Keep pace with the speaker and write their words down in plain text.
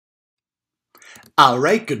All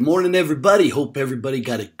right, good morning, everybody. Hope everybody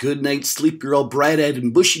got a good night's sleep. You're all bright-eyed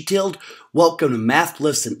and bushy-tailed. Welcome to Math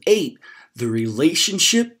Lesson 8, the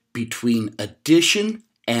relationship between addition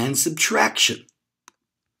and subtraction.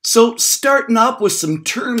 So, starting up with some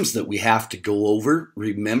terms that we have to go over.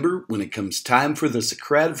 Remember, when it comes time for the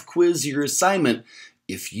Socratic quiz, your assignment,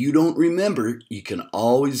 if you don't remember, you can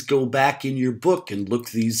always go back in your book and look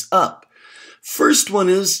these up. First one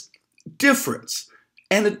is difference.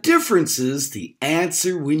 And a difference is the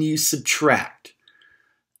answer when you subtract.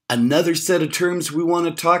 Another set of terms we want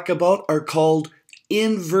to talk about are called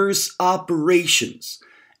inverse operations.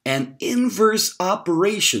 And inverse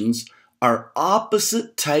operations are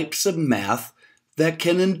opposite types of math that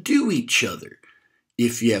can undo each other.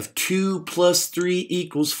 If you have 2 plus 3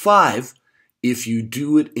 equals 5, if you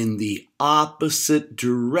do it in the opposite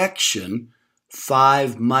direction,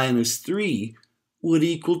 5 minus 3 would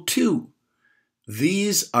equal 2.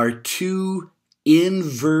 These are two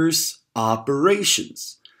inverse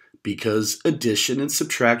operations because addition and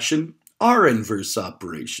subtraction are inverse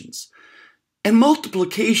operations. And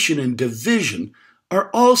multiplication and division are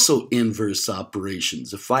also inverse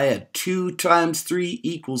operations. If I had 2 times 3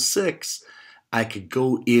 equals 6, I could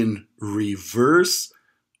go in reverse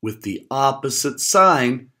with the opposite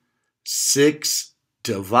sign. 6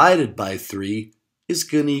 divided by 3 is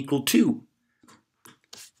going to equal 2.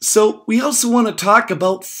 So we also want to talk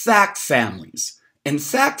about fact families. And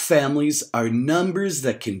fact families are numbers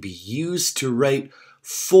that can be used to write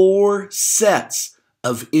 4 sets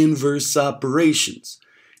of inverse operations.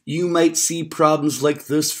 You might see problems like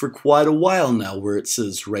this for quite a while now, where it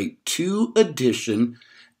says write 2 addition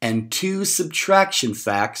and 2 subtraction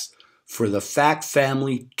facts for the fact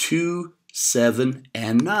family 2, 7,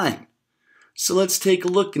 and 9. So let's take a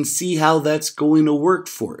look and see how that's going to work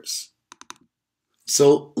for us.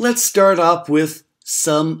 So let's start off with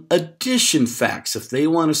some addition facts. If they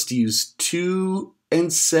want us to use 2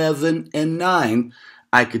 and 7 and 9,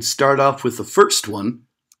 I could start off with the first one.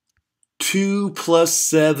 2 plus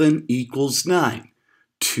 7 equals 9.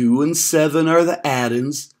 2 and 7 are the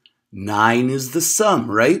add-ins. 9 is the sum,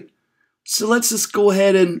 right? So let's just go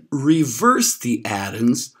ahead and reverse the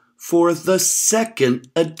add-ins for the second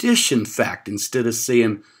addition fact. Instead of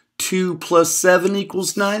saying 2 plus 7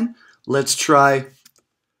 equals 9, let's try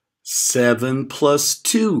 7 plus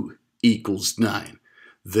 2 equals 9.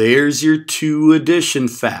 There's your 2 addition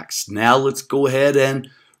facts. Now let's go ahead and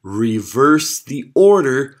reverse the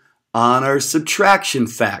order on our subtraction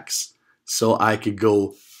facts. So I could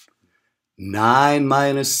go 9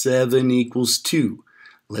 minus 7 equals 2.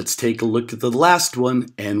 Let's take a look at the last one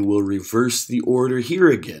and we'll reverse the order here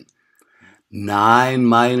again. 9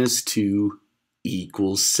 minus 2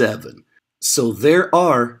 equals 7. So there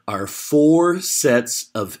are our 4 sets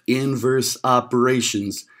of inverse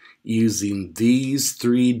operations using these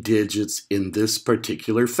 3 digits in this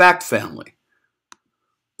particular fact family.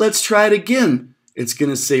 Let's try it again. It's going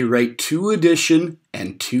to say write 2 addition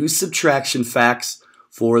and 2 subtraction facts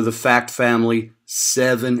for the fact family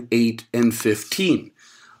 7, 8, and 15.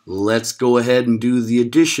 Let's go ahead and do the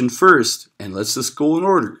addition first, and let's just go in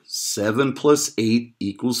order. 7 plus 8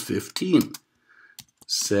 equals 15.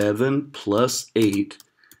 7 plus 8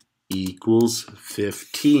 equals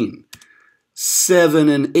 15. 7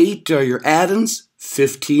 and 8 are your add-ins.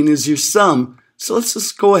 15 is your sum. So let's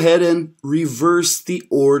just go ahead and reverse the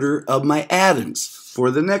order of my add-ins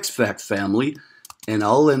for the next fact family. And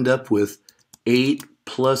I'll end up with 8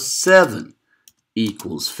 plus 7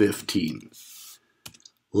 equals 15.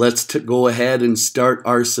 Let's go ahead and start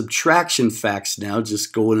our subtraction facts now,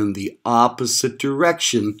 just going in the opposite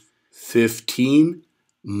direction. 15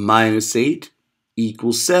 minus 8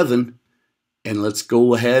 equals 7. And let's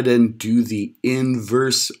go ahead and do the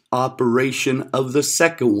inverse operation of the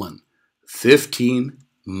second one. 15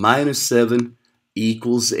 minus 7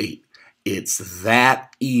 equals 8. It's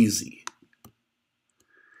that easy.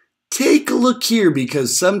 Take a look here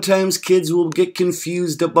because sometimes kids will get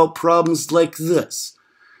confused about problems like this.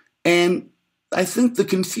 And I think the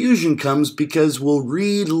confusion comes because we'll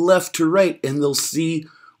read left to right and they'll see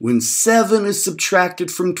when 7 is subtracted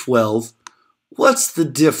from 12, what's the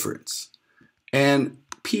difference? And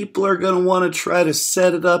people are going to want to try to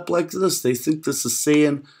set it up like this. They think this is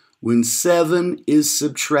saying when 7 is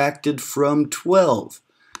subtracted from 12.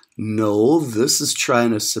 No, this is trying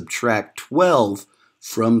to subtract 12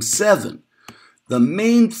 from 7. The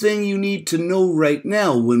main thing you need to know right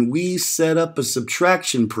now when we set up a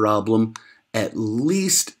subtraction problem, at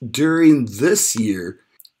least during this year,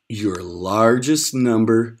 your largest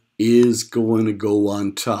number is going to go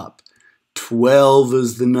on top. 12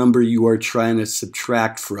 is the number you are trying to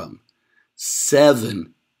subtract from.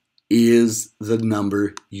 7 is the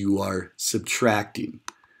number you are subtracting.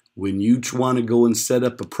 When you want to go and set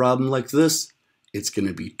up a problem like this, it's going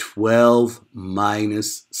to be 12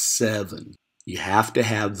 minus 7. You have to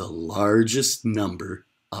have the largest number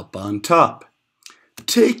up on top.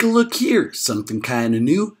 Take a look here, something kind of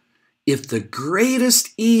new. If the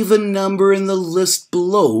greatest even number in the list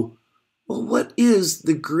below, well, what is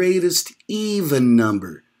the greatest even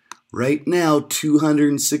number? Right now,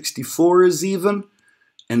 264 is even,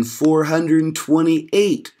 and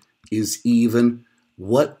 428 is even.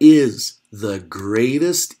 What is the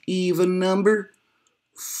greatest even number?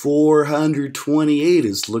 428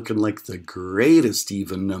 is looking like the greatest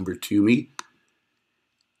even number to me.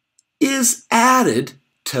 Is added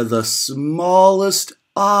to the smallest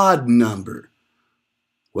odd number.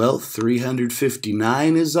 Well,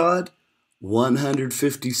 359 is odd,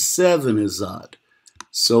 157 is odd.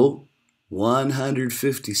 So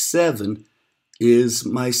 157 is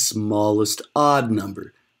my smallest odd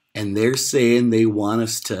number. And they're saying they want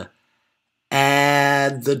us to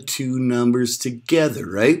add the two numbers together,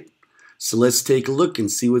 right? So let's take a look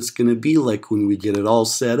and see what it's going to be like when we get it all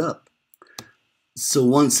set up. So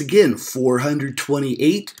once again,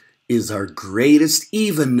 428 is our greatest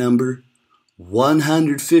even number.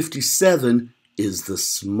 157 is the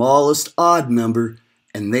smallest odd number,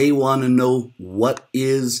 and they want to know what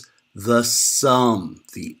is the sum,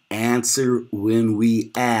 the answer when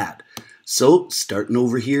we add. So starting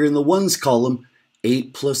over here in the ones column,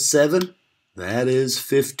 8 plus 7, that is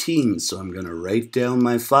 15. So I'm going to write down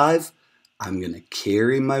my 5. I'm going to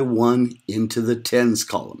carry my 1 into the tens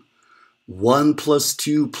column. 1 plus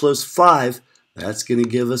 2 plus 5, that's going to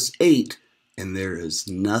give us 8. And there is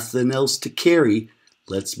nothing else to carry.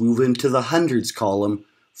 Let's move into the hundreds column.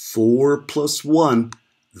 4 plus 1,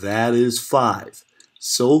 that is 5.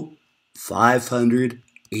 So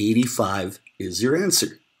 585 is your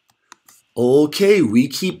answer. Okay, we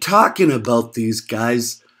keep talking about these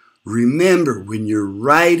guys. Remember, when you're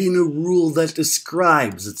writing a rule that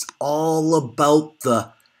describes, it's all about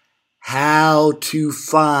the how to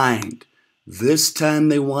find. This time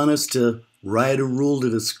they want us to write a rule to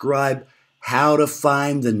describe how to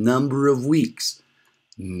find the number of weeks.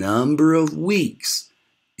 Number of weeks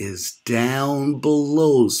is down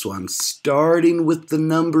below. So I'm starting with the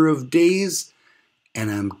number of days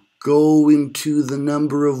and I'm going to the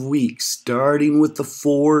number of weeks, starting with the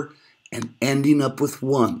 4 and ending up with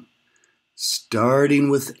 1. Starting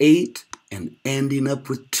with 8 and ending up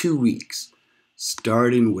with 2 weeks.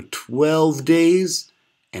 Starting with 12 days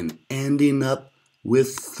and ending up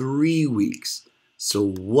with 3 weeks. So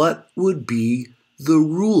what would be the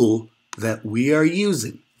rule that we are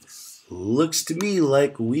using? Looks to me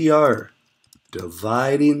like we are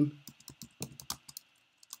dividing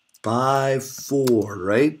by 4,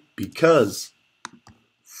 right? Because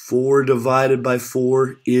 4 divided by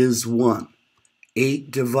 4 is 1.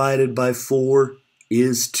 8 divided by 4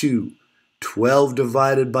 is 2. 12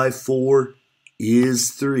 divided by 4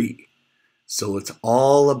 is 3. So it's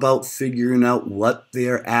all about figuring out what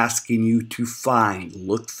they're asking you to find.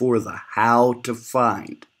 Look for the how to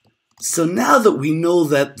find. So now that we know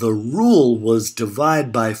that the rule was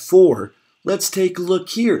divide by 4, let's take a look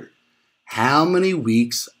here. How many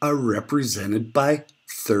weeks are represented by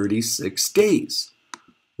 36 days?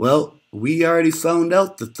 Well, we already found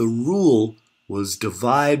out that the rule was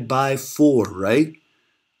divide by 4, right?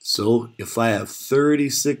 So if I have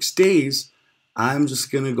 36 days, I'm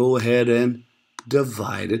just going to go ahead and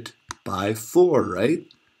divide it by 4, right?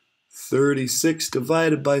 36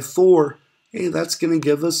 divided by 4, hey, that's going to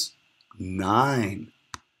give us 9.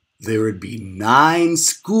 There would be 9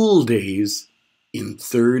 school days in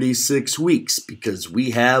 36 weeks because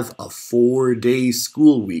we have a 4-day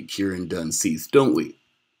school week here in Dunseith, don't we?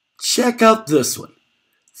 Check out this one.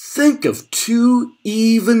 Think of 2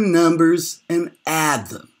 even numbers and add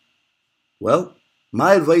them. Well,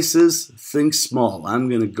 my advice is think small. I'm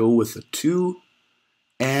going to go with a 2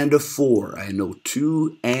 and a 4. I know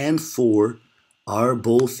 2 and 4 are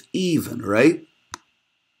both even, right?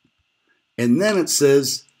 And then it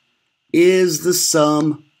says, is the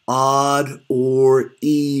sum odd or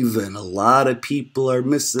even? A lot of people are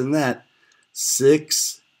missing that.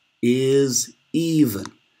 6 is even.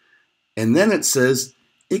 And then it says,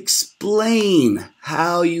 explain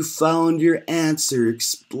how you found your answer.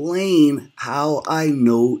 Explain how I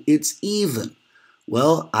know it's even.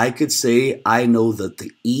 Well, I could say I know that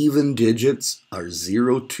the even digits are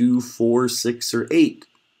 0, 2, 4, 6, or 8.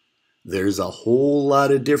 There's a whole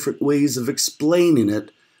lot of different ways of explaining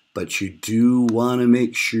it, but you do want to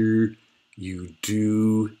make sure you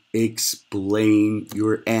do explain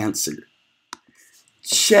your answer.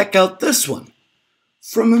 Check out this one.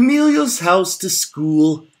 From Emilio's house to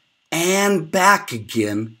school and back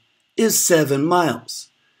again is 7 miles.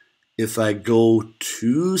 If I go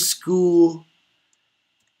to school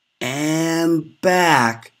and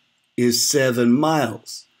back is 7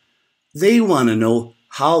 miles. They want to know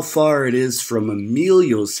how far it is from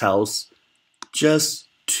Emilio's house just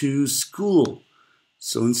to school.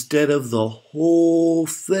 So instead of the whole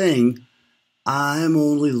thing, I'm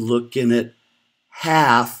only looking at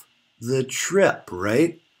half the trip,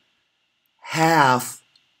 right? Half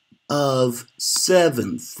of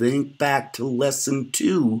 7. Think back to lesson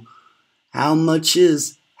 2. How much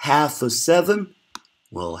is half of 7?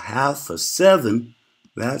 Well, half of 7,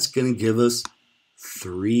 that's going to give us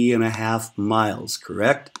 3.5 miles,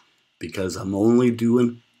 correct? Because I'm only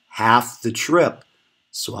doing half the trip.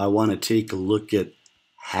 So I want to take a look at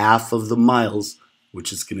half of the miles,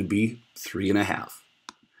 which is going to be 3.5.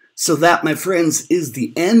 So that, my friends, is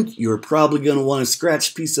the end. You're probably going to want a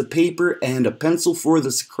scratch piece of paper and a pencil for the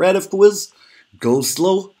Socrative quiz. Go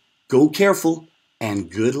slow, go careful,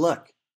 and good luck.